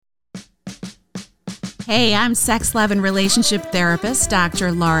Hey, I'm sex, love, and relationship therapist,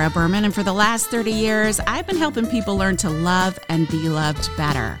 Dr. Laura Berman, and for the last 30 years, I've been helping people learn to love and be loved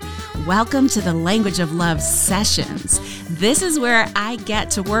better. Welcome to the Language of Love sessions. This is where I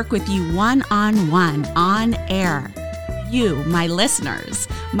get to work with you one-on-one, on air. You, my listeners.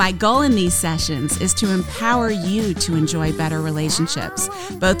 My goal in these sessions is to empower you to enjoy better relationships,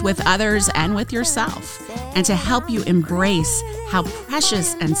 both with others and with yourself, and to help you embrace how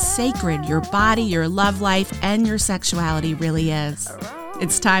precious and sacred your body, your love life, and your sexuality really is.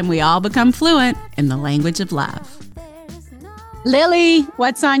 It's time we all become fluent in the language of love. Lily,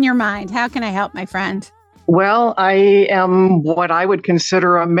 what's on your mind? How can I help, my friend? Well, I am what I would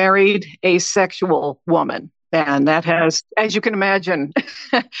consider a married asexual woman. And that has, as you can imagine,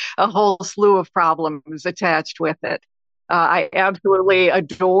 a whole slew of problems attached with it. I absolutely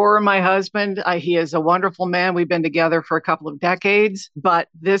adore my husband. He is a wonderful man. We've been together for a couple of decades, but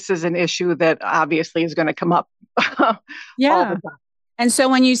this is an issue that obviously is going to come up all the time. And so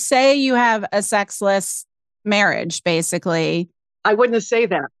when you say you have a sexless marriage, basically. I wouldn't say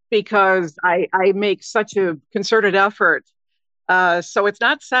that because I make such a concerted effort. So it's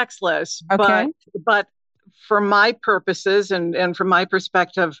not sexless, okay. but for my purposes and from my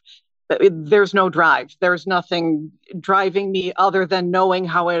perspective, there's no drive. There's nothing driving me other than knowing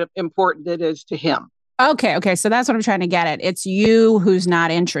how important it is to him. Okay. So that's what I'm trying to get at. It's you who's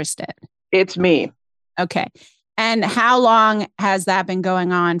not interested. It's me. Okay. And how long has that been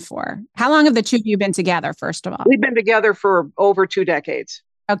going on for? How long have the two of you been together, first of all? We've been together for over 2 decades.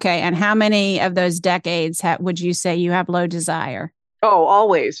 Okay. And how many of those decades would you say you have low desire? Oh,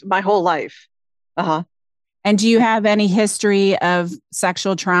 always. My whole life. Uh-huh. And do you have any history of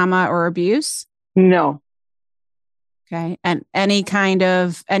sexual trauma or abuse? No. Okay. And any kind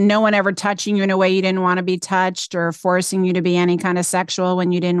of, and no one ever touching you in a way you didn't want to be touched or forcing you to be any kind of sexual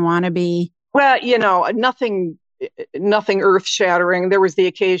when you didn't want to be? Well, nothing earth shattering. There was the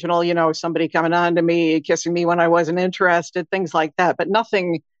occasional, somebody coming on to me, kissing me when I wasn't interested, things like that, but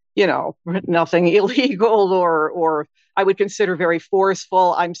nothing illegal or I would consider very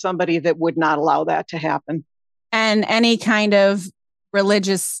forceful. I'm somebody that would not allow that to happen. And any kind of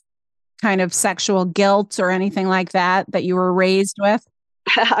religious kind of sexual guilt or anything like that you were raised with?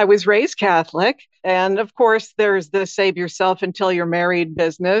 I was raised Catholic. And of course, there's the save yourself until you're married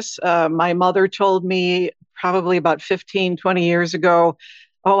business. My mother told me probably about 15, 20 years ago,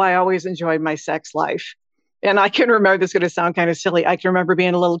 I always enjoyed my sex life. And I can remember, this is going to sound kind of silly. I can remember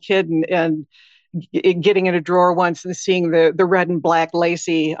being a little kid and getting in a drawer once and seeing the red and black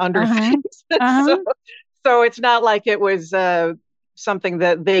lacy underthings. Uh-huh. So it's not like it was something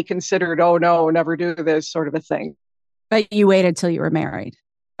that they considered, oh, no, never do this sort of a thing. But you waited till you were married.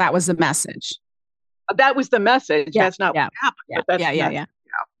 That was the message. That was the message. Yeah, that's not what happened.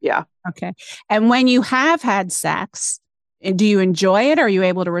 Yeah. Okay. And when you have had sex, do you enjoy it? Are you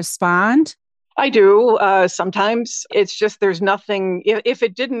able to respond? I do. Sometimes it's just there's nothing. If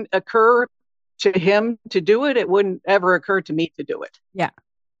it didn't occur to him to do it, it wouldn't ever occur to me to do it. Yeah.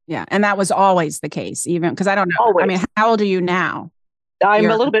 Yeah. And that was always the case, even because I don't know. Always. I mean, how old are you now? I'm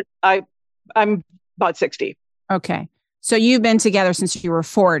about 60. Okay. So you've been together since you were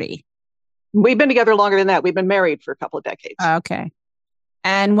 40. We've been together longer than that. We've been married for a couple of decades. Okay.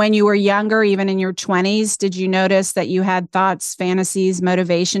 And when you were younger, even in your 20s, did you notice that you had thoughts, fantasies,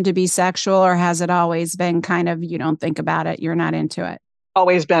 motivation to be sexual, or has it always been kind of, you don't think about it, you're not into it?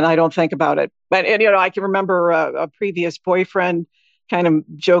 Always been. I don't think about it. But, I can remember a previous boyfriend kind of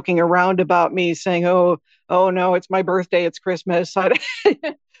joking around about me saying, oh no, it's my birthday, it's Christmas. All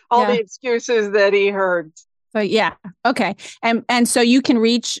the excuses that he heard. So yeah. Okay. And so you can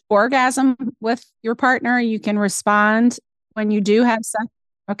reach orgasm with your partner. You can respond when you do have sex.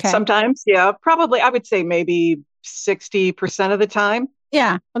 Okay. Sometimes. Yeah. Probably. I would say maybe 60% of the time.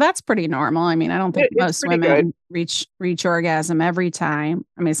 Yeah. Well, that's pretty normal. I mean, I don't think most women reach orgasm every time.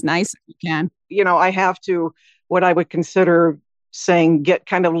 I mean, it's nice if you can. I have to, what I would consider saying, get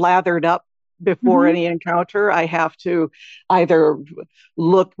kind of lathered up before any encounter. I have to either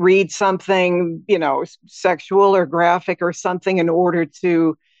read something, sexual or graphic or something in order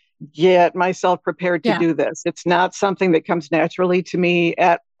to get myself prepared to do this. It's not something that comes naturally to me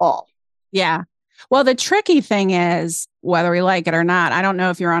at all. Yeah. Well, the tricky thing is, whether we like it or not, I don't know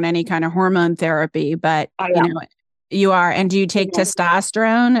if you're on any kind of hormone therapy, but you are. And do you take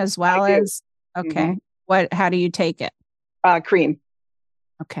testosterone as well as? Okay. How do you take it? Cream.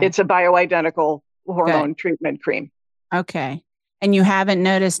 Okay. It's a bioidentical hormone treatment cream. Okay. And you haven't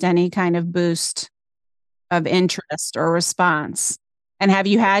noticed any kind of boost of interest or response? And have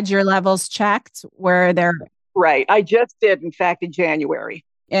you had your levels checked where they're... Right. I just did, in fact, in January.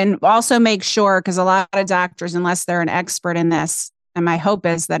 And also make sure, because a lot of doctors, unless they're an expert in this, and my hope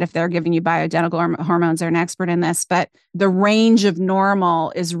is that if they're giving you bioidentical hormones, they're an expert in this, but the range of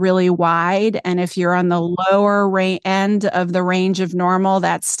normal is really wide. And if you're on the lower end of the range of normal,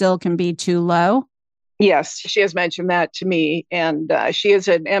 that still can be too low. Yes, she has mentioned that to me. And she is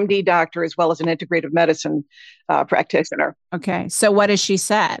an MD doctor as well as an integrative medicine practitioner. Okay. So what has she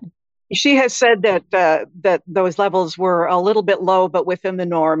said? She has said that those levels were a little bit low, but within the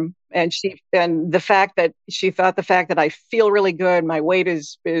norm. And the fact that I feel really good, my weight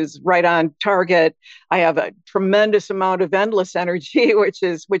is right on target. I have a tremendous amount of endless energy, which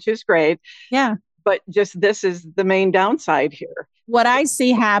is great. Yeah. But just this is the main downside here. What I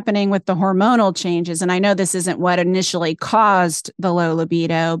see happening with the hormonal changes, and I know this isn't what initially caused the low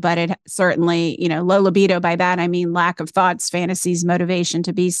libido, but it certainly, low libido, by that I mean lack of thoughts, fantasies, motivation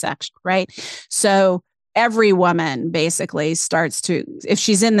to be sexual, right? So every woman basically starts to, if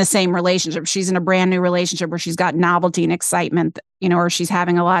she's in the same relationship, she's in a brand new relationship where she's got novelty and excitement, or she's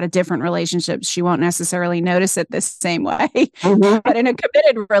having a lot of different relationships, she won't necessarily notice it the same way. Mm-hmm. But in a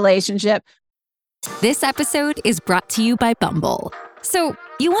committed relationship. This episode is brought to you by Bumble. So,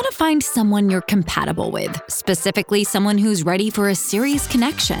 you want to find someone you're compatible with, specifically someone who's ready for a serious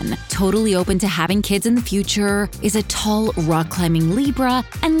connection, totally open to having kids in the future, is a tall, rock-climbing Libra,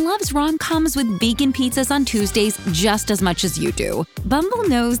 and loves rom-coms with vegan pizzas on Tuesdays just as much as you do. Bumble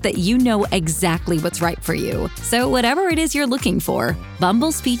knows that you know exactly what's right for you. So whatever it is you're looking for,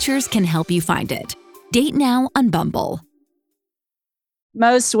 Bumble's features can help you find it. Date now on Bumble.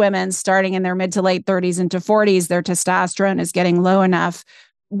 Most women starting in their mid to late 30s into 40s, their testosterone is getting low enough.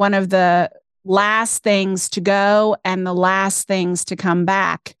 One of the last things to go and the last things to come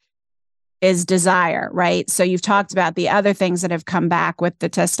back is desire, right? So you've talked about the other things that have come back with the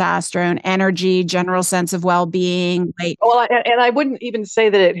testosterone: energy, general sense of well-being. Well, and I wouldn't even say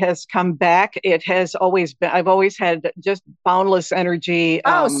that it has come back. It has always been, I've always had just boundless energy.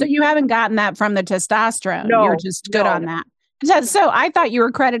 So you haven't gotten that from the testosterone. No, you're just good on that. So I thought you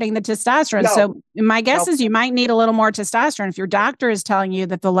were crediting the testosterone. No. So my guess is you might need a little more testosterone. If your doctor is telling you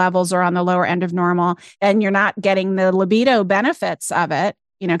that the levels are on the lower end of normal and you're not getting the libido benefits of it,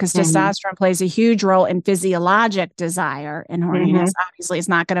 because testosterone plays a huge role in physiologic desire and horniness. Obviously, it's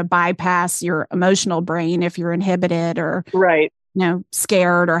not going to bypass your emotional brain if you're inhibited or right,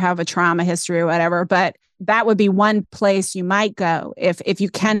 scared or have a trauma history or whatever. But that would be one place you might go. If you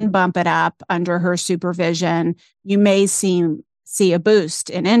can bump it up under her supervision, you may see a boost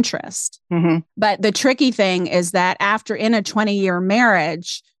in interest. Mm-hmm. But the tricky thing is that in a 20-year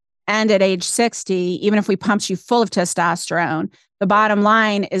marriage and at age 60, even if we pumped you full of testosterone, the bottom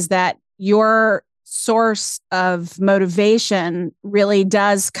line is that your source of motivation really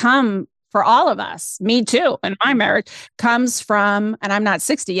does come, for all of us, me too, in my marriage, comes from, and I'm not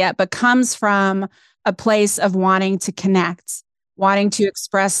 60 yet, but comes from a place of wanting to connect, wanting to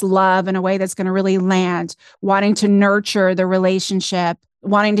express love in a way that's going to really land, wanting to nurture the relationship,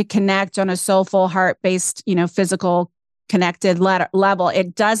 wanting to connect on a soulful, heart-based, physical connected level.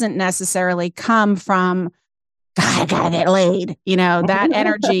 It doesn't necessarily come from, God, I gotta get laid. That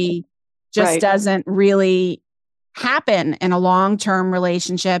energy just doesn't really happen in a long-term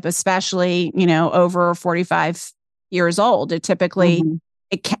relationship, especially, over 45 years old. It typically,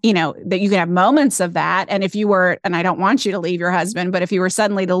 that you can have moments of that. And if you were, and I don't want you to leave your husband, but if you were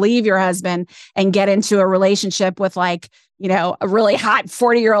suddenly to leave your husband and get into a relationship with a really hot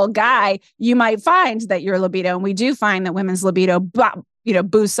 40-year-old guy, you might find that your libido, and we do find that women's libido,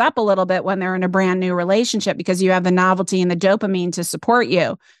 boosts up a little bit when they're in a brand new relationship because you have the novelty and the dopamine to support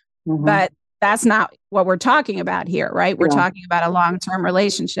you. Mm-hmm. But that's not what we're talking about here, right? We're talking about a long-term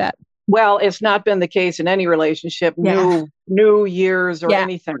relationship. Well, it's not been the case in any relationship, new years or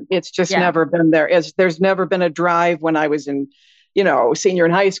anything. It's just never been there. There's never been a drive when I was in, senior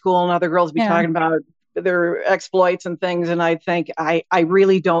in high school and other girls be talking about their exploits and things. And I think I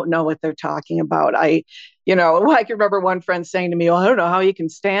really don't know what they're talking about. I can remember one friend saying to me, well, I don't know how you can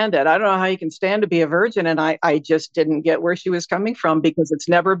stand it. I don't know how you can stand to be a virgin. And I just didn't get where she was coming from because it's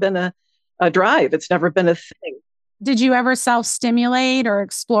never been a drive. It's never been a thing. Did you ever self-stimulate or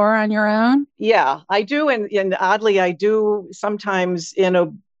explore on your own? Yeah, I do. And oddly, I do sometimes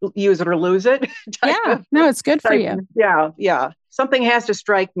use it or lose it. No, it's good for you. Yeah. Something has to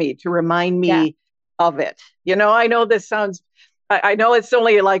strike me to remind me of it. I know this sounds, I know it's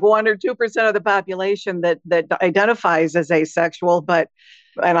only like 1 or 2% of the population that identifies as asexual,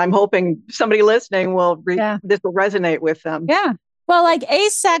 and I'm hoping somebody listening this will resonate with them. Yeah. Well,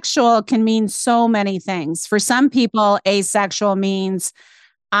 asexual can mean so many things. For some people, asexual means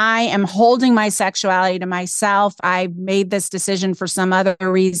I am holding my sexuality to myself. I made this decision for some other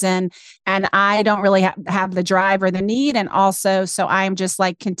reason, and I don't really have the drive or the need. And also, so I'm just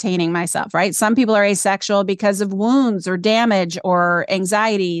like containing myself, right? Some people are asexual because of wounds or damage or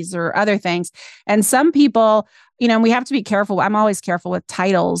anxieties or other things. And some people, we have to be careful. I'm always careful with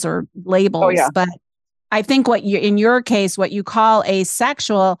titles or labels, Oh, yeah. but I think in your case, what you call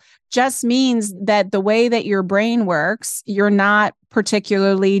asexual just means that the way that your brain works, you're not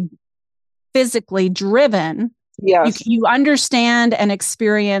particularly physically driven. Yes. You understand and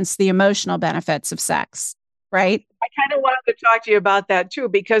experience the emotional benefits of sex, right? I kind of wanted to talk to you about that too,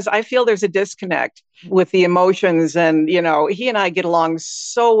 because I feel there's a disconnect with the emotions. And, he and I get along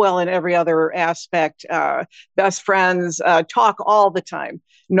so well in every other aspect, best friends, talk all the time.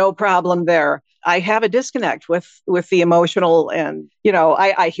 No problem there. I have a disconnect with the emotional, and,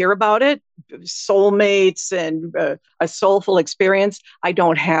 I hear about it, soulmates and a soulful experience. I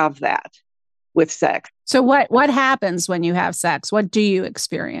don't have that with sex. So what happens when you have sex? What do you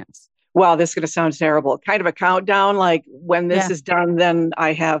experience? Wow, this is going to sound terrible. Kind of a countdown, like when this is done, then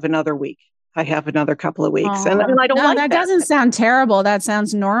I have another week. I have another couple of weeks. And I don't like that. That doesn't sound terrible. That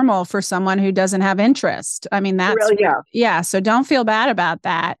sounds normal for someone who doesn't have interest. I mean, that's really, yeah. So don't feel bad about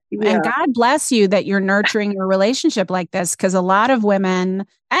that. Yeah. And God bless you that you're nurturing your relationship like this, because a lot of women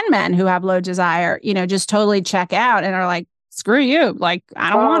and men who have low desire, just totally check out and are like, screw you. Like,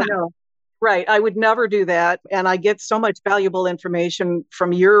 I don't want to. No. Right. I would never do that. And I get so much valuable information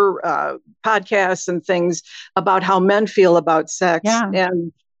from your podcasts and things about how men feel about sex. Yeah.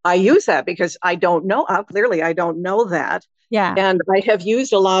 And I use that because I don't know. Clearly, I don't know that. Yeah. And I have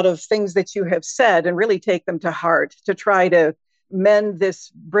used a lot of things that you have said and really take them to heart to try to mend this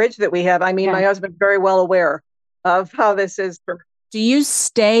bridge that we have. I mean, my husband's very well aware of how this is. Do you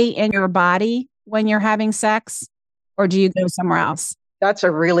stay in your body when you're having sex, or do you go somewhere else? That's a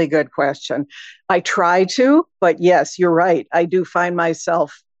really good question. I try to, but yes, you're right. I do find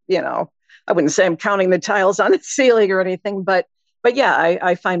myself, I wouldn't say I'm counting the tiles on the ceiling or anything, but yeah,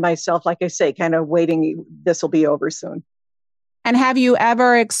 I find myself, like I say, kind of waiting. This will be over soon. And have you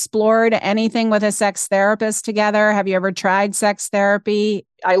ever explored anything with a sex therapist together? Have you ever tried sex therapy?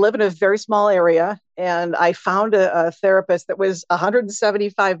 I live in a very small area, and I found a therapist that was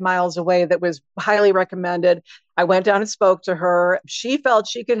 175 miles away that was highly recommended. I went down and spoke to her. She felt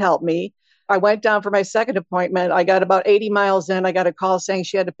she could help me. I went down for my second appointment. I got about 80 miles in. I got a call saying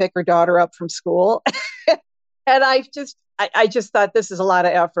she had to pick her daughter up from school. And I just thought, this is a lot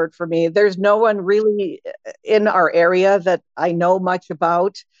of effort for me. There's no one really in our area that I know much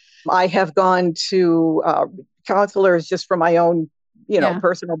about. I have gone to counselors just for my own,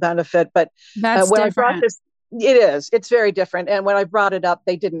 personal benefit. But that's when different. I brought this, it's very different. And when I brought it up,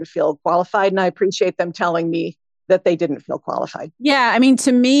 they didn't feel qualified. And I appreciate them telling me that they didn't feel qualified. Yeah. I mean,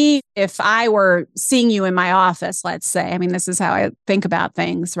 to me, if I were seeing you in my office, let's say, I mean, this is how I think about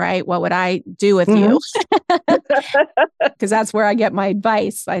things, right? What would I do with you? Because that's where I get my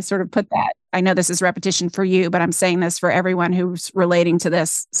advice. I sort of put that. I know this is repetition for you, but I'm saying this for everyone who's relating to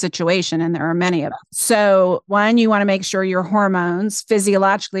this situation, and there are many of us. So one, you want to make sure your hormones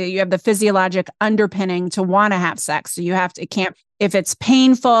physiologically, you have the physiologic underpinning to want to have sex. So you have to, if it's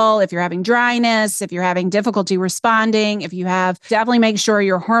painful, if you're having dryness, if you're having difficulty responding, definitely make sure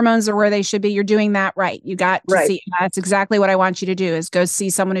your hormones are where they should be. You're doing that right. You got to see, that's exactly what I want you to do, is go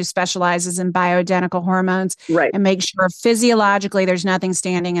see someone who specializes in bioidentical hormones, and make sure physiologically there's nothing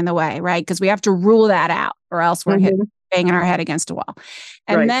standing in the way, right? Because we have to rule that out, or else we're banging our head against a wall.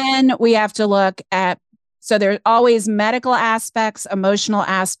 And then we have to look at, so there's always medical aspects, emotional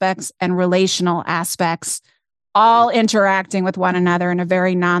aspects, and relational aspects, all interacting with one another in a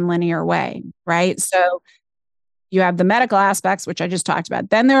very nonlinear way, right? So you have the medical aspects, which I just talked about.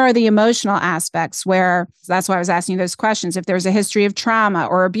 Then there are the emotional aspects, where that's why I was asking you those questions. If there's a history of trauma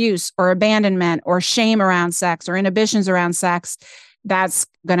or abuse or abandonment or shame around sex or inhibitions around sex, that's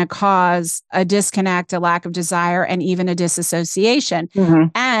going to cause a disconnect, a lack of desire, and even a disassociation.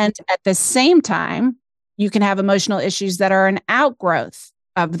 And at the same time, you can have emotional issues that are an outgrowth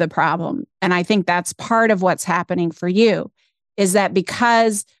of the problem. And I think that's part of what's happening for you, is that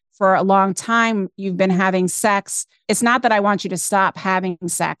because for a long time you've been having sex, it's not that I want you to stop having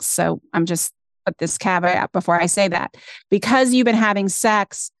sex. So I'm just put this caveat before I say that. Because you've been having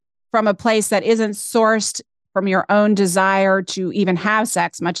sex from a place that isn't sourced from your own desire to even have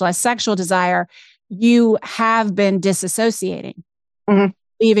sex, much less sexual desire, you have been disassociating,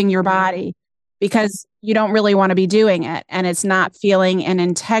 leaving your body, because you don't really want to be doing it. And it's not feeling an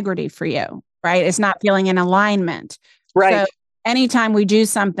integrity for you, right? It's not feeling an alignment. Right. So anytime we do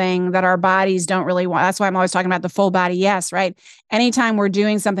something that our bodies don't really want, that's why I'm always talking about the full body yes, right? Anytime we're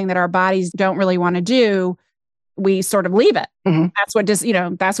doing something that our bodies don't really want to do, we sort of leave it. Mm-hmm.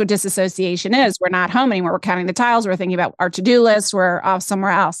 That's what disassociation is. We're not home anymore. We're counting the tiles. We're thinking about our to-do list. We're off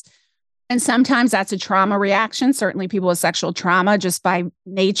somewhere else. And sometimes that's a trauma reaction. Certainly people with sexual trauma just by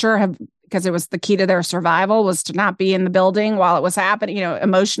nature because it was the key to their survival was to not be in the building while it was happening,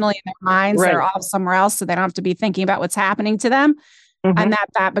 emotionally in their minds, They're off somewhere else. So they don't have to be thinking about what's happening to them. Mm-hmm. And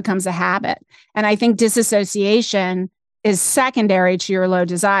that becomes a habit. And I think disassociation is secondary to your low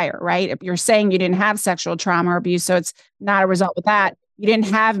desire, right? If you're saying you didn't have sexual trauma or abuse, so it's not a result of that. You didn't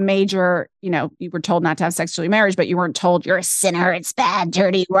have major, you were told not to have sexual marriage, but you weren't told you're a sinner, it's bad,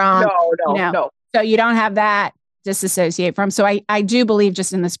 dirty, wrong. No. So you don't have that disassociate from. So I do believe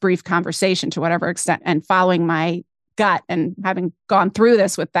just in this brief conversation to whatever extent and following my gut and having gone through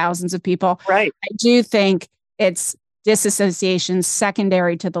this with thousands of people, right? I do think it's disassociation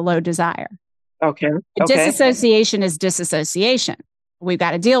secondary to the low desire. Okay. Disassociation is disassociation. We've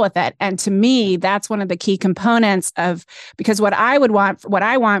got to deal with it. And to me, that's one of the key components because what I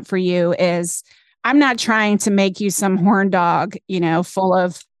want for you is I'm not trying to make you some horn dog, full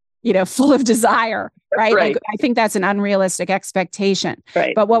of desire, right? Right. Like, I think that's an unrealistic expectation.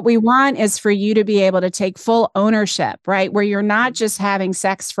 Right. But what we want is for you to be able to take full ownership, right? Where you're not just having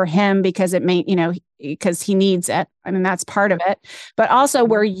sex for him because because he needs it. I mean, that's part of it, but also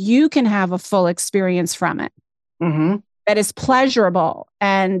where you can have a full experience from it. Mm-hmm. That is pleasurable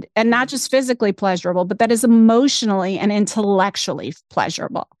and not just physically pleasurable, but that is emotionally and intellectually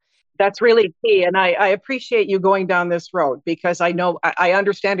pleasurable. That's really key. And I appreciate you going down this road because I know I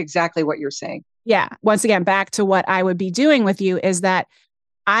understand exactly what you're saying. Yeah. Once again, back to what I would be doing with you is that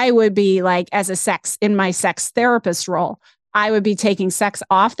I would be like, in my sex therapist role, I would be taking sex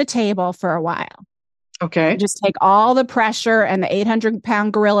off the table for a while. Okay. Just take all the pressure and the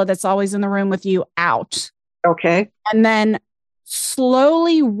 800-pound gorilla that's always in the room with you out. Okay. And then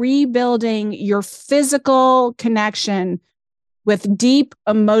slowly rebuilding your physical connection with deep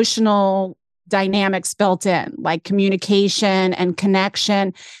emotional dynamics built in, like communication and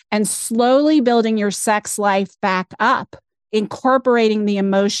connection, and slowly building your sex life back up, incorporating the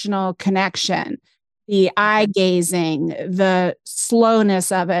emotional connection, the eye gazing, the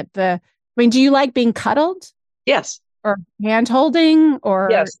slowness of it. Do you like being cuddled? Yes. Or hand holding or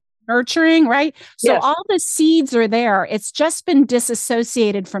yes. Nurturing, right? So yes. all the seeds are there. It's just been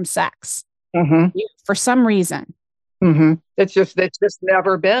disassociated from sex for some reason. Mm-hmm. It's just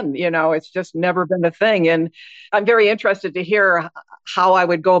never been, it's just never been the thing. And I'm very interested to hear how I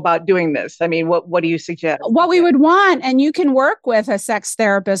would go about doing this. I mean, what do you suggest? What we would want, and you can work with a sex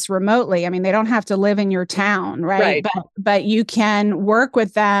therapist remotely. I mean, they don't have to live in your town, right? But you can work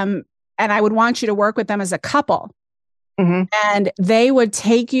with them. And I would want you to work with them as a couple. Mm-hmm. And they would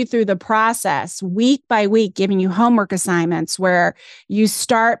take you through the process week by week, giving you homework assignments where you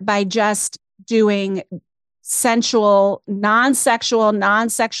start by just doing sensual,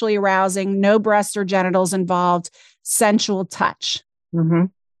 non-sexually arousing, no breasts or genitals involved, sensual touch. Mm-hmm.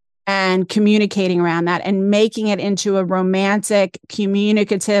 And communicating around that and making it into a romantic,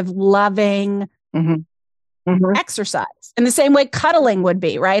 communicative, loving exercise in the same way cuddling would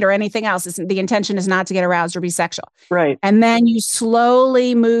be, right? Or anything else. The intention is not to get aroused or be sexual. Right. And then you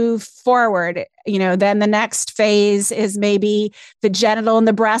slowly move forward. Then the next phase is maybe the genital and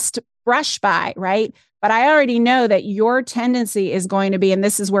the breast brush by, right? But I already know that your tendency is going to be, and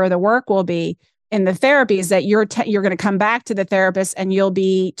this is where the work will be in the therapy, is that you're going to come back to the therapist and you'll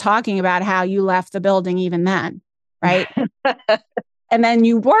be talking about how you left the building even then, right? And then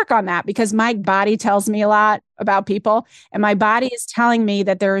you work on that because my body tells me a lot about people, and my body is telling me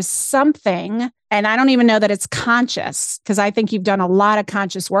that there is something, and I don't even know that it's conscious because I think you've done a lot of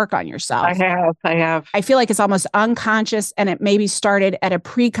conscious work on yourself. I have. I feel like it's almost unconscious, and it maybe started at a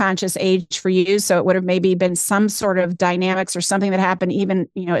pre-conscious age for you. So it would have maybe been some sort of dynamics or something that happened even,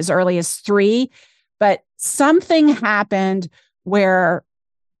 as early as 3, but something happened where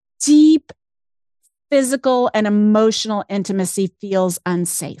deep physical and emotional intimacy feels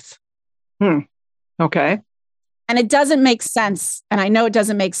unsafe. Okay. And it doesn't make sense. And I know it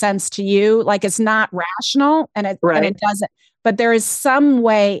doesn't make sense to you. Like it's not rational and it doesn't, but there is some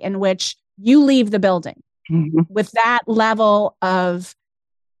way in which you leave the building with that level of,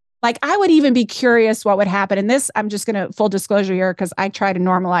 like, I would even be curious what would happen. And this, I'm just going to full disclosure here, because I try to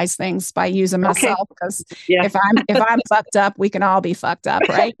normalize things by using myself. Because if I'm fucked up, we can all be fucked up,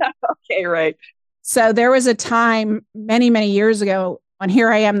 right? Okay, right. So there was a time many, many years ago when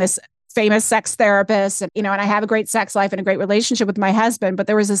here I am, this famous sex therapist, and I have a great sex life and a great relationship with my husband. But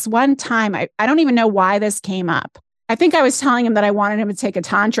there was this one time, I don't even know why this came up. I think I was telling him that I wanted him to take a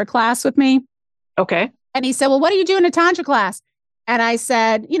Tantra class with me. Okay. And he said, well, what do you do in a Tantra class? And I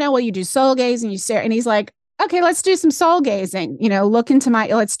said, well, you do soul gaze and you stare. And he's like, okay, let's do some soul gazing,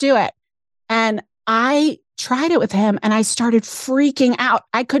 let's do it. And I tried it with him and I started freaking out.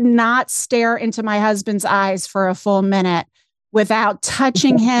 I could not stare into my husband's eyes for a full minute without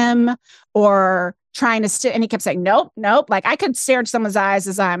touching him or trying to and he kept saying, nope. Like I could stare into someone's eyes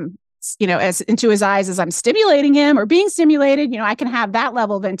as I'm, into his eyes as I'm stimulating him or being stimulated. I can have that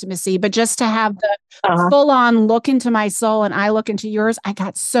level of intimacy, but just to have the full on look into my soul and I look into yours, I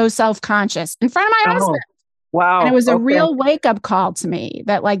got so self-conscious in front of my husband. Wow. And it was a real wake-up call to me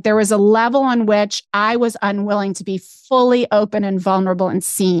that like there was a level on which I was unwilling to be fully open and vulnerable and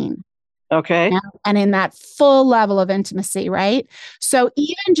seen. Okay. And in that full level of intimacy, right? So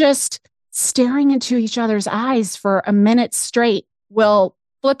even just staring into each other's eyes for a minute straight will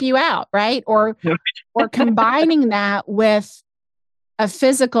flip you out, right? Or combining that with a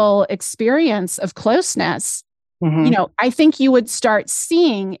physical experience of closeness. I think you would start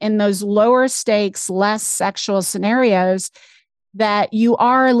seeing in those lower stakes, less sexual scenarios that you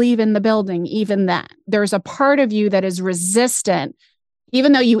are leaving the building even then. There's a part of you that is resistant,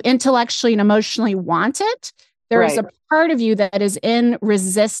 even though you intellectually and emotionally want it. There is a part of you that is in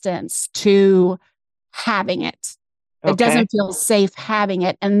resistance to having it. It doesn't feel safe having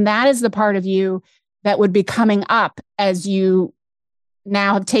it. And that is the part of you that would be coming up as you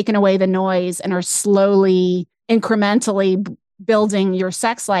now have taken away the noise and are slowly incrementally building your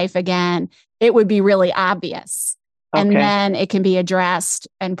sex life again. It would be really obvious. And then it can be addressed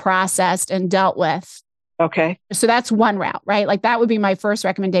and processed and dealt with. Okay. So that's one route, right? Like that would be my first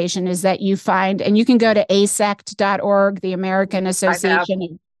recommendation is that you find, and you can go to asect.org, the American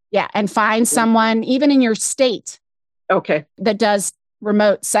Association. And find someone, even in your state, that does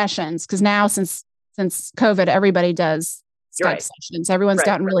remote sessions. Because now since COVID, everybody does Skype sessions. Everyone's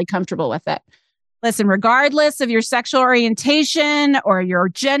gotten really comfortable with it. Listen, regardless of your sexual orientation or your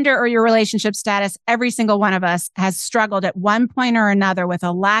gender or your relationship status, every single one of us has struggled at one point or another with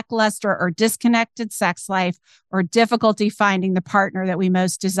a lackluster or disconnected sex life or difficulty finding the partner that we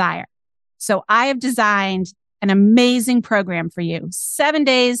most desire. So I have designed an amazing program for you, 7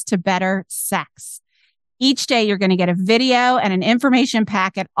 days to better sex. Each day, you're going to get a video and an information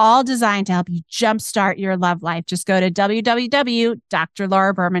packet, all designed to help you jumpstart your love life. Just go to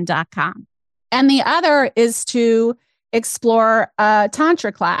www.drlauraberman.com. And the other is to explore a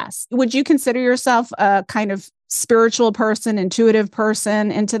Tantra class. Would you consider yourself a kind of spiritual person, intuitive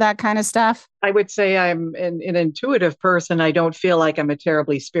person, into that kind of stuff? I would say I'm an intuitive person. I don't feel like I'm a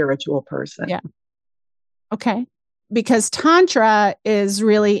terribly spiritual person. Yeah. Okay. Because Tantra is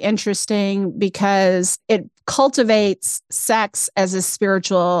really interesting because it cultivates sex as a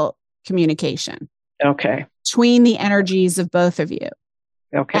spiritual communication. Okay. Between the energies of both of you.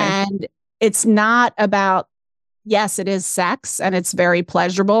 Okay. And it's not about, yes, it is sex and it's very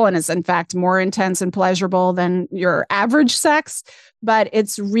pleasurable and it's in fact more intense and pleasurable than your average sex, but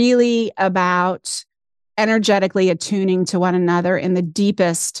it's really about energetically attuning to one another in the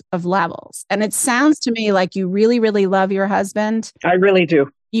deepest of levels. And it sounds to me like you really, really love your husband. I really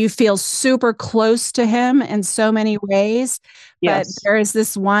do. You feel super close to him in so many ways, but there is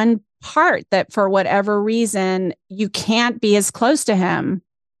this one part that for whatever reason, you can't be as close to him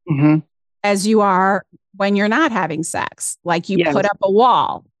as you are when you're not having sex. Like you put up a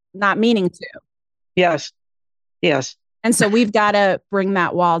wall, not meaning to. Yes. And so we've got to bring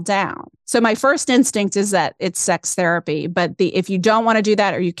that wall down. So my first instinct is that it's sex therapy, but if you don't want to do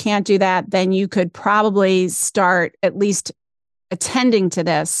that or you can't do that, then you could probably start at least attending to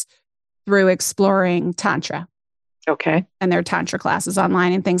this through exploring Tantra. Okay. And there are Tantra classes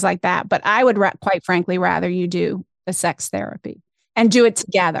online and things like that. But I would quite frankly rather you do the sex therapy and do it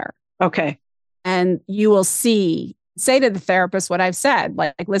together. Okay. And you will say to the therapist what I've said,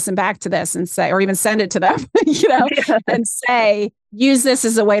 like listen back to this and say, or even send it to them, and say, use this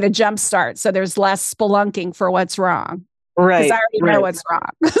as a way to jumpstart. So there's less spelunking for what's wrong. Right. Because I already know what's wrong.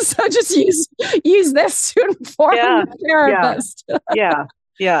 So just use this to inform the therapist. Yeah.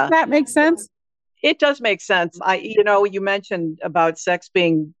 Does that make sense? It does make sense. You mentioned about sex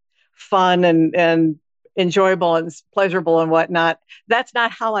being fun and enjoyable and pleasurable and whatnot. That's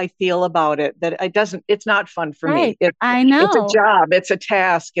not how I feel about it. It's not fun for me. I know. It's a job. It's a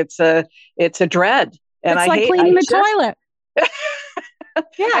task. It's a dread. And it's like cleaning the toilet.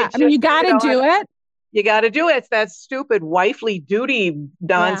 You got to do it. You got to do it. It's that stupid wifely duty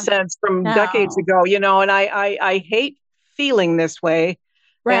nonsense from decades ago, and I hate feeling this way.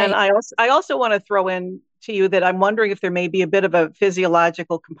 Right. And I also want to throw in to you that I'm wondering if there may be a bit of a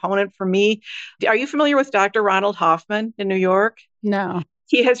physiological component for me. Are you familiar with Dr. Ronald Hoffman in New York? No.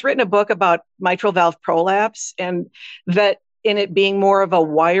 He has written a book about mitral valve prolapse, and that in it being more of a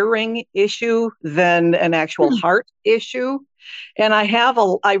wiring issue than an actual heart issue. And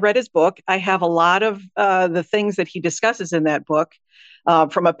I read his book. I have a lot of the things that he discusses in that book,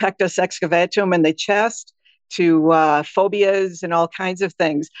 from a pectus excavatum in the chest to phobias and all kinds of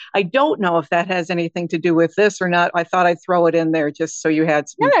things. I don't know if that has anything to do with this or not. I thought I'd throw it in there just so you had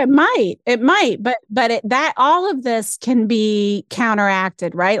some. Yeah, it might, but that all of this can be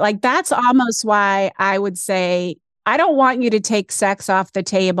counteracted, right? Like that's almost why I would say, I don't want you to take sex off the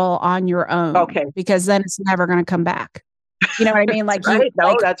table on your own. Okay. Because then it's never going to come back. You know what I mean? Like, right?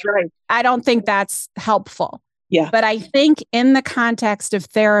 No, that's right. I don't think that's helpful. Yeah. But I think in the context of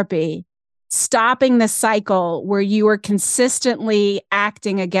therapy, stopping the cycle where you are consistently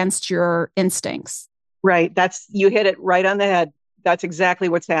acting against your instincts. Right. You hit it right on the head. That's exactly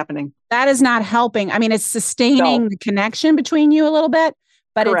what's happening. That is not helping. I mean, it's sustaining the connection between you a little bit,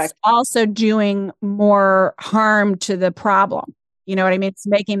 but It's also doing more harm to the problem. You know what I mean? It's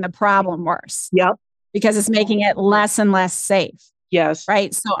making the problem worse. Yep. Because it's making it less and less safe. Yes.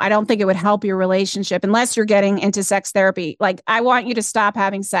 Right. So I don't think it would help your relationship unless you're getting into sex therapy. Like, I want you to stop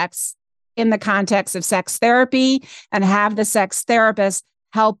having sex in the context of sex therapy and have the sex therapist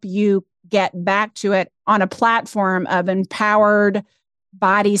help you get back to it on a platform of empowered,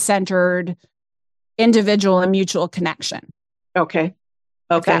 body-centered, individual and mutual connection. Okay.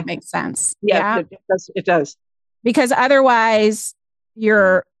 If that makes sense. Yeah. It does. Because otherwise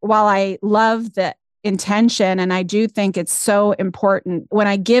while I love the intention, and I do think it's so important when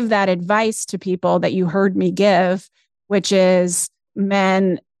I give that advice to people that you heard me give, which is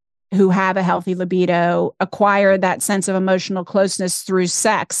men who have a healthy libido acquire that sense of emotional closeness through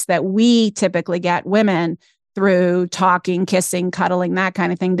sex that we typically get women through talking, kissing, cuddling, that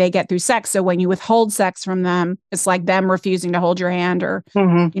kind of thing. They get through sex. So when you withhold sex from them, it's like them refusing to hold your hand or,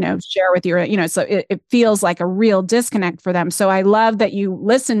 share with your, so it feels like a real disconnect for them. So I love that you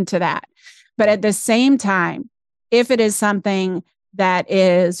listen to that. But at the same time, if it is something that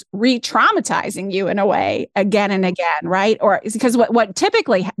is re-traumatizing you in a way again and again, right? Or because what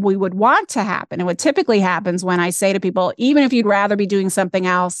typically we would want to happen, and what typically happens when I say to people, even if you'd rather be doing something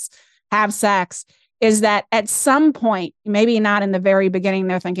else, have sex, is that at some point, maybe not in the very beginning,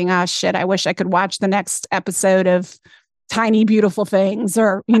 they're thinking, oh shit, I wish I could watch the next episode of Tiny Beautiful Things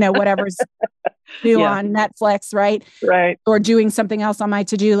or, whatever's new on Netflix, right? Right. Or doing something else on my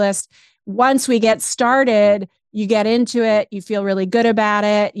to-do list. Once we get started, you get into it, you feel really good about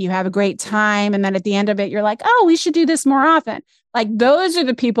it, you have a great time. And then at the end of it, you're like, oh, we should do this more often. Like those are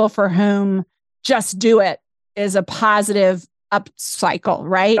the people for whom just do it is a positive up cycle,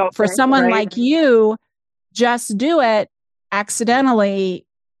 right? Okay, for someone like you, just do it accidentally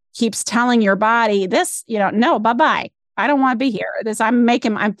keeps telling your body this, no, bye-bye. I don't want to be here.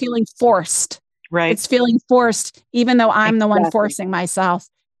 I'm feeling forced. Right. It's feeling forced, even though I'm the one forcing myself.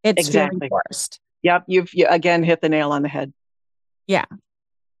 It's feeling forced. Yep. You again hit the nail on the head. Yeah.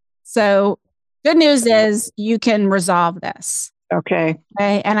 So good news is you can resolve this. Okay.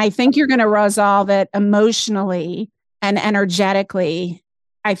 And I think you're going to resolve it emotionally and energetically.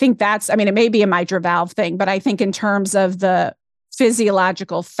 I think it may be a mitral valve thing, but I think in terms of the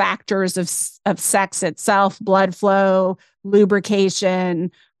physiological factors of sex itself, blood flow,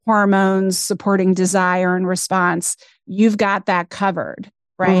 lubrication, hormones supporting desire and response, you've got that covered,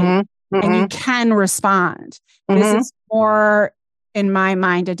 right? Mm-hmm. And you can respond. Mm-hmm. This is more, in my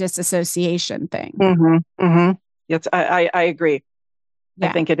mind, a disassociation thing. Mm-hmm. Mm-hmm. Yes, I agree. Yeah.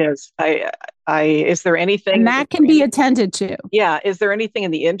 I think it is. Is there anything and that can be attended to? Yeah. Is there anything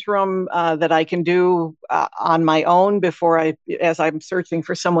in the interim that I can do on my own as I'm searching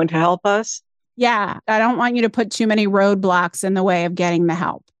for someone to help us? Yeah. I don't want you to put too many roadblocks in the way of getting the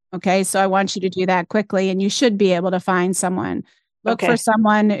help. Okay. So I want you to do that quickly, and you should be able to find someone. Look for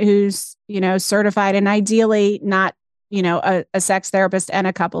someone who's, certified, and ideally not, a sex therapist and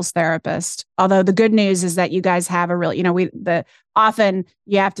a couples therapist. Although the good news is that you guys have a real, often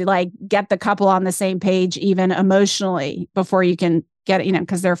you have to get the couple on the same page, even emotionally, before you can get it,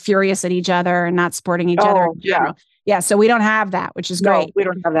 because they're furious at each other and not supporting each other. Yeah. Yeah. So we don't have that, which is great. No, we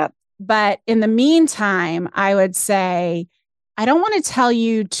don't have that. But in the meantime, I would say, I don't want to tell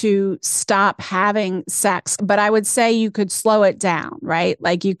you to stop having sex, but I would say you could slow it down, right?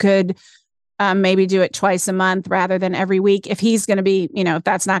 Like you could maybe do it twice a month rather than every week if he's going to be, if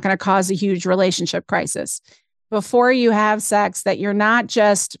that's not going to cause a huge relationship crisis. Before you have sex, that you're not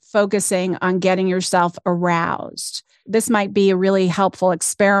just focusing on getting yourself aroused, this might be a really helpful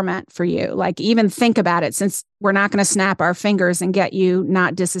experiment for you. Like, even think about it, since we're not going to snap our fingers and get you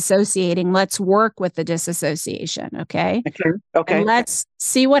not disassociating. Let's work with the disassociation. Okay. Okay. And let's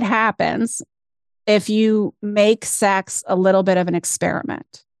see what happens if you make sex a little bit of an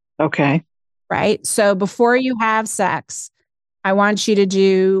experiment. Okay. Right. So before you have sex, I want you to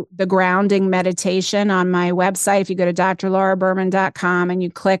do the grounding meditation on my website. If you go to drlauraberman.com and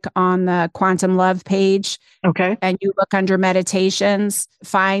you click on the Quantum Love page, Okay. and you look under meditations,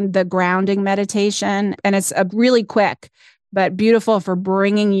 find the grounding meditation. And it's a really quick, but beautiful for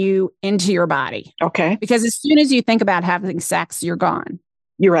bringing you into your body. Okay. Because as soon as you think about having sex, you're gone.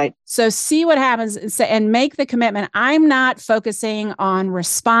 You're right. So see what happens and make the commitment. I'm not focusing on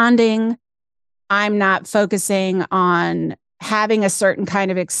responding. I'm not focusing on having a certain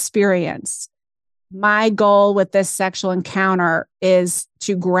kind of experience. My goal with this sexual encounter is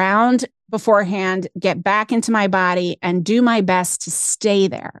to ground beforehand, get back into my body, and do my best to stay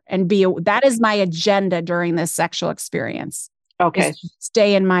there and that is my agenda during this sexual experience. Okay.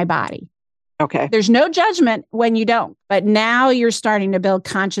 Stay in my body. Okay. There's no judgment when you don't, but now you're starting to build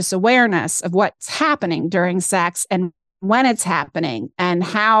conscious awareness of what's happening during sex and when it's happening and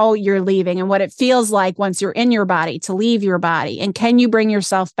how you're leaving and what it feels like once you're in your body to leave your body. And can you bring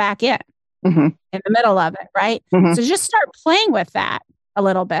yourself back in the middle of it, right? Mm-hmm. So just start playing with that a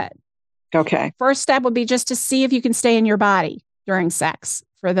little bit. Okay. First step would be just to see if you can stay in your body during sex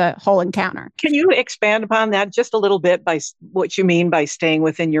for the whole encounter. Can you expand upon that just a little bit by what you mean by staying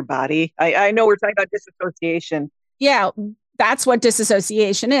within your body? I know we're talking about disassociation. Yeah. That's what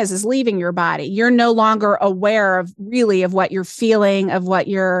disassociation is leaving your body. You're no longer aware of what you're feeling, of what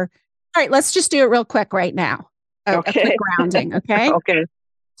you're. All right, let's just do it real quick right now. A quick grounding, okay? Okay.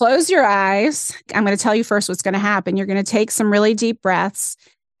 Close your eyes. I'm going to tell you first what's going to happen. You're going to take some really deep breaths.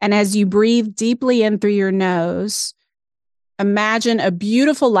 And as you breathe deeply in through your nose, imagine a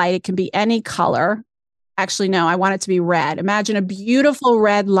beautiful light. It can be any color. Actually, no, I want it to be red. Imagine a beautiful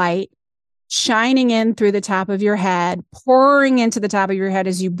red light shining in through the top of your head, pouring into the top of your head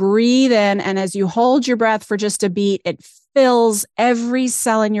as you breathe in. And as you hold your breath for just a beat, it fills every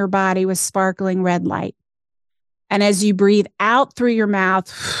cell in your body with sparkling red light. And as you breathe out through your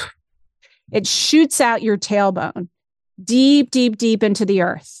mouth, it shoots out your tailbone, deep, deep, deep into the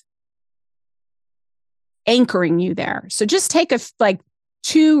earth, anchoring you there. So just take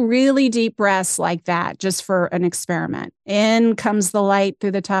 2 really deep breaths like that, just for an experiment. In comes the light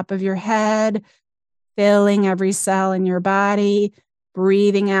through the top of your head, filling every cell in your body,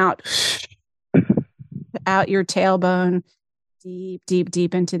 breathing out your tailbone, deep, deep,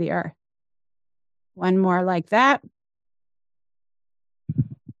 deep into the earth. One more like that.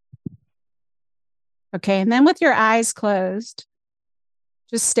 Okay, and then with your eyes closed,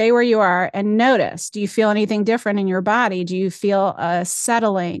 just stay where you are and notice. Do you feel anything different in your body? Do you feel a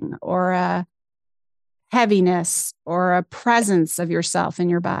settling or a heaviness or a presence of yourself in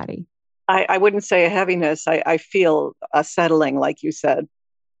your body? I wouldn't say a heaviness. I feel a settling, like you said.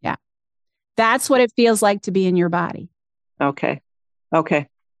 Yeah. That's what it feels like to be in your body. Okay.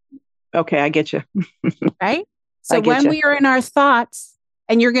 I get you. Right? So when we are in our thoughts,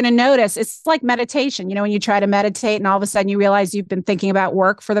 and you're going to notice, it's like meditation. You know, when you try to meditate and all of a sudden you realize you've been thinking about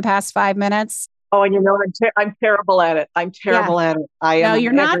work for the past 5 minutes. Oh, and I'm terrible at it. I'm terrible at it. No,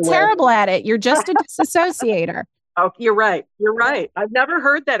 you're not terrible at it. You're just a disassociator. Oh, you're right. I've never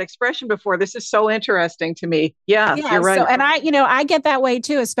heard that expression before. This is so interesting to me. Yeah, you're right. So, and I get that way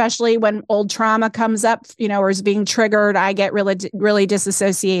too, especially when old trauma comes up, or is being triggered. I get really, really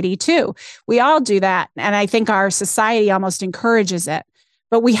disassociated too. We all do that. And I think our society almost encourages it.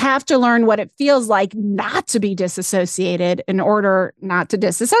 But we have to learn what it feels like not to be disassociated in order not to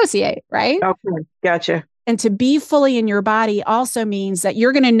disassociate, right? Okay, gotcha. And to be fully in your body also means that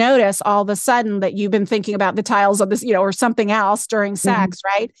you're going to notice all of a sudden that you've been thinking about the tiles of this, or something else during sex,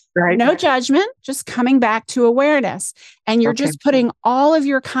 right? Right. No judgment, just coming back to awareness. And you're just putting all of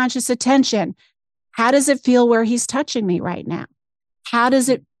your conscious attention. How does it feel where he's touching me right now? How does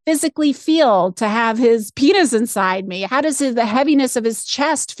it physically feel to have his penis inside me? How does the heaviness of his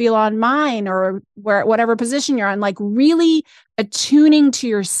chest feel on mine, or whatever position you're on? Like really attuning to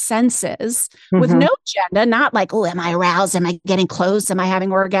your senses with no agenda, not like, oh, am I aroused? Am I getting close? Am I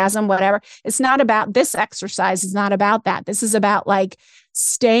having orgasm? Whatever. It's not about this exercise. It's not about that. This is about like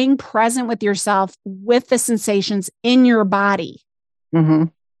staying present with yourself, with the sensations in your body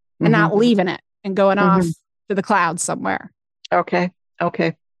and not leaving it and going off to the clouds somewhere. Okay.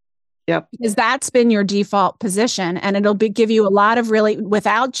 Yep. Because that's been your default position, and it'll give you a lot of really,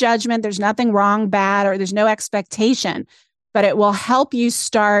 without judgment, there's nothing wrong, bad, or there's no expectation, but it will help you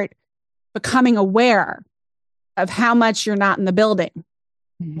start becoming aware of how much you're not in the building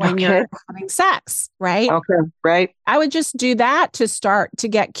when you're having sex, right? Okay, right. I would just do that to start to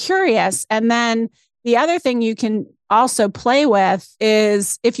get curious. And then the other thing you can also play with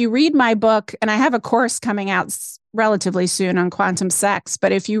is if you read my book, and I have a course coming out relatively soon on quantum sex,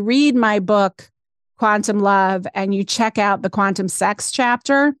 but if you read my book, Quantum Love, and you check out the quantum sex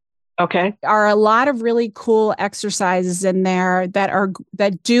chapter, are a lot of really cool exercises in there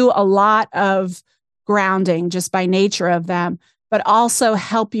that do a lot of grounding just by nature of them, but also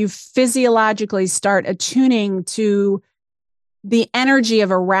help you physiologically start attuning to the energy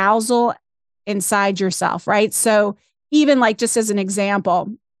of arousal inside yourself, right? So even like just as an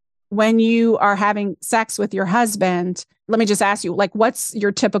example, when you are having sex with your husband, let me just ask you, like, what's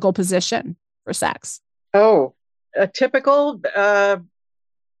your typical position for sex? Oh, a typical,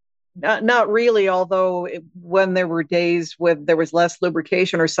 not really, although when there were days when there was less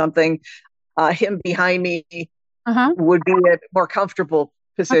lubrication or something, him behind me would be a more comfortable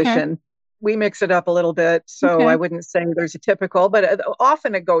position. Okay. We mix it up a little bit, so I wouldn't say there's a typical, but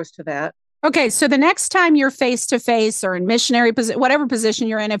often it goes to that. Okay, so the next time you're face-to-face or in missionary position, whatever position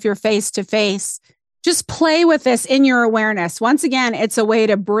you're in, if you're face-to-face, just play with this in your awareness. Once again, it's a way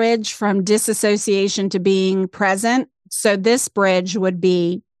to bridge from disassociation to being present. So this bridge would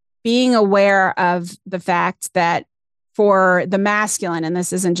be being aware of the fact that for the masculine, and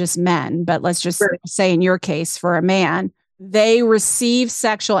this isn't just men, but let's just say in your case, for a man, they receive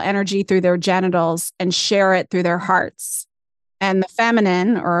sexual energy through their genitals and share it through their hearts. And the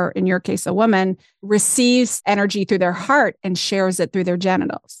feminine, or in your case, a woman, receives energy through their heart and shares it through their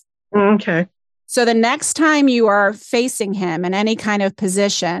genitals. Okay. So the next time you are facing him in any kind of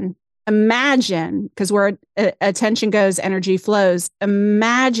position, imagine, because where attention goes, energy flows,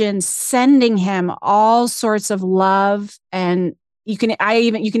 imagine sending him all sorts of love. And you can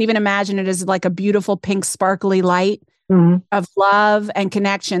even imagine it as like a beautiful pink sparkly light of love and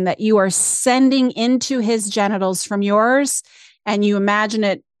connection that you are sending into his genitals from yours. And you imagine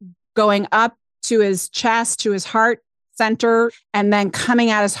it going up to his chest, to his heart center, and then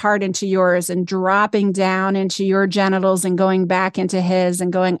coming out his heart into yours and dropping down into your genitals and going back into his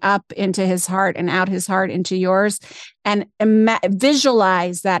and going up into his heart and out his heart into yours. And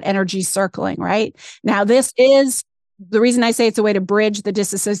visualize that energy circling, right? Now, this is the reason I say it's a way to bridge the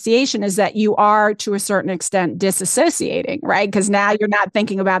disassociation is that you are, to a certain extent, disassociating, right? Because now you're not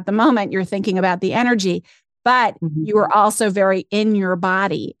thinking about the moment, you're thinking about the energy. But you are also very in your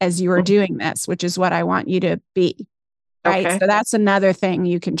body as you are doing this, which is what I want you to be. Right. Okay. So that's another thing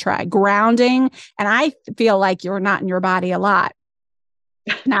you can try. Grounding. And I feel like you're not in your body a lot,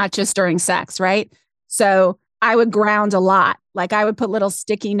 not just during sex. Right. So I would ground a lot. Like I would put little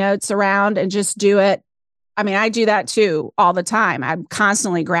sticky notes around and just do it. I mean, I do that too all the time. I'm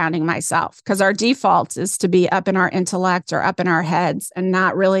constantly grounding myself because our default is to be up in our intellect or up in our heads and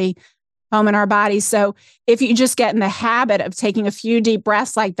not really home in our bodies. So if you just get in the habit of taking a few deep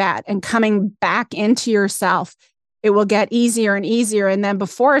breaths like that and coming back into yourself, it will get easier and easier. And then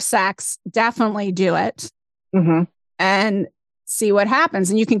before sex, definitely do it and see what happens.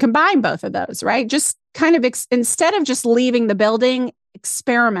 And you can combine both of those, right? Just kind of instead of just leaving the building,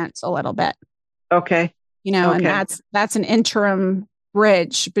 experiment a little bit. Okay. You know, and that's an interim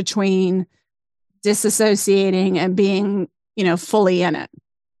bridge between disassociating and being, you know, fully in it.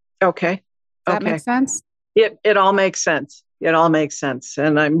 Okay. Does that make sense? It all makes sense. It all makes sense.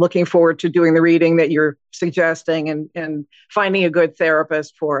 And I'm looking forward to doing the reading that you're suggesting and finding a good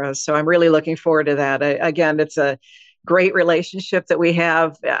therapist for us. So I'm really looking forward to that. Again, it's a great relationship that we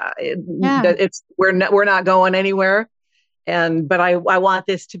have. We're not going anywhere. But I want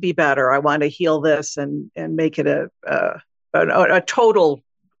this to be better. I want to heal this and make it a total,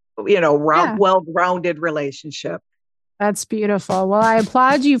 well-rounded relationship. That's beautiful. Well, I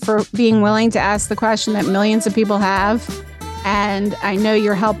applaud you for being willing to ask the question that millions of people have. And I know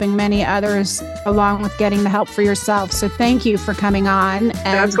you're helping many others along with getting the help for yourself. So thank you for coming on. And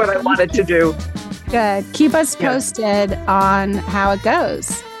that's what I wanted to do. Good. Keep us posted on how it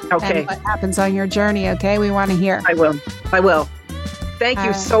goes. Okay. And what happens on your journey. Okay. We want to hear. I will. Thank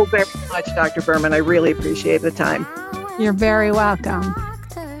you so very much, Dr. Berman. I really appreciate the time. You're very welcome.